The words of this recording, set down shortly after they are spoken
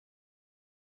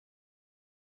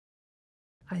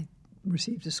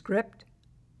received a script,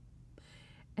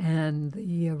 and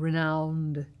the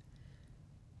renowned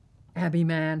Abby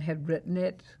Mann had written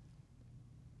it.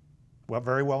 Well,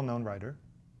 very well-known writer.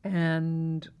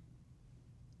 And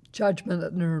Judgment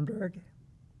at Nuremberg.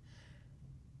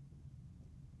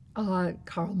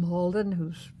 Carl Malden,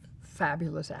 who's a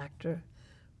fabulous actor,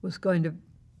 was going to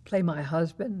play my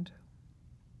husband.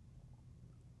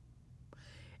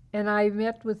 And I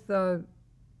met with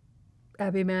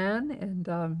Abby Mann, and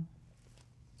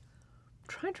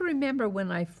trying to remember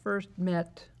when I first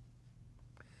met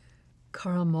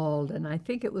Carl Malden. I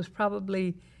think it was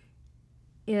probably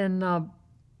in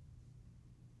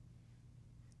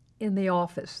the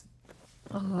office,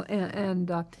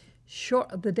 the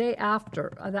day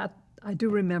after that, I do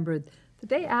remember it. The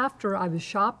day after, I was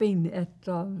shopping at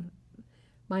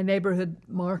my neighborhood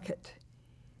market,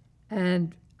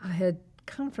 and I had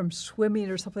come from swimming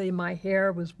or something, and my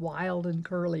hair was wild and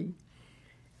curly.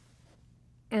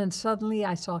 And suddenly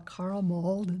I saw Carl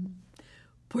Malden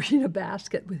pushing a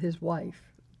basket with his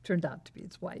wife. Turned out to be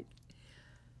his wife.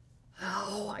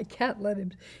 Oh, I can't let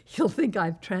him. He'll think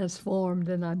I've transformed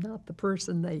and I'm not the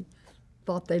person they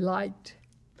thought they liked.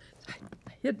 I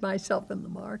hid myself in the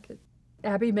market.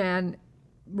 Abby Mann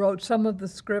wrote some of the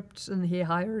scripts, and he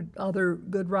hired other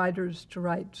good writers to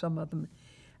write some of them.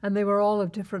 And they were all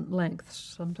of different lengths,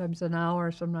 sometimes an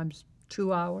hour, sometimes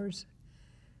 2 hours.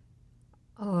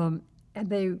 And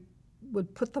they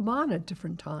would put them on at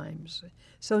different times,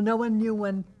 so no one knew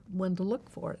when to look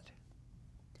for it.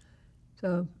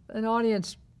 So an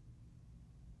audience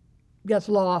gets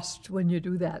lost when you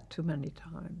do that too many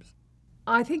times.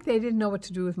 I think they didn't know what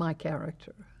to do with my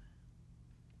character.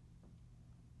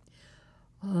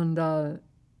 And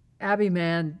Abby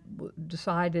Mann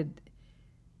decided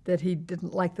that he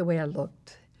didn't like the way I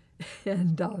looked.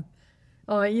 And,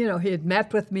 you know, he had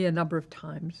met with me a number of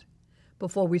times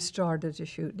before we started to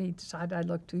shoot, and he decided I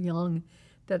looked too young,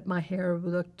 that my hair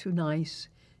would look too nice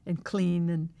and clean,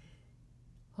 and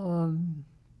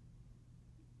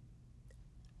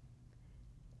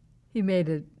he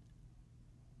made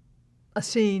a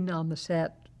scene on the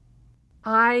set.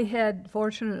 I had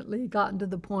fortunately gotten to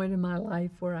the point in my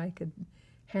life where I could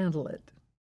handle it.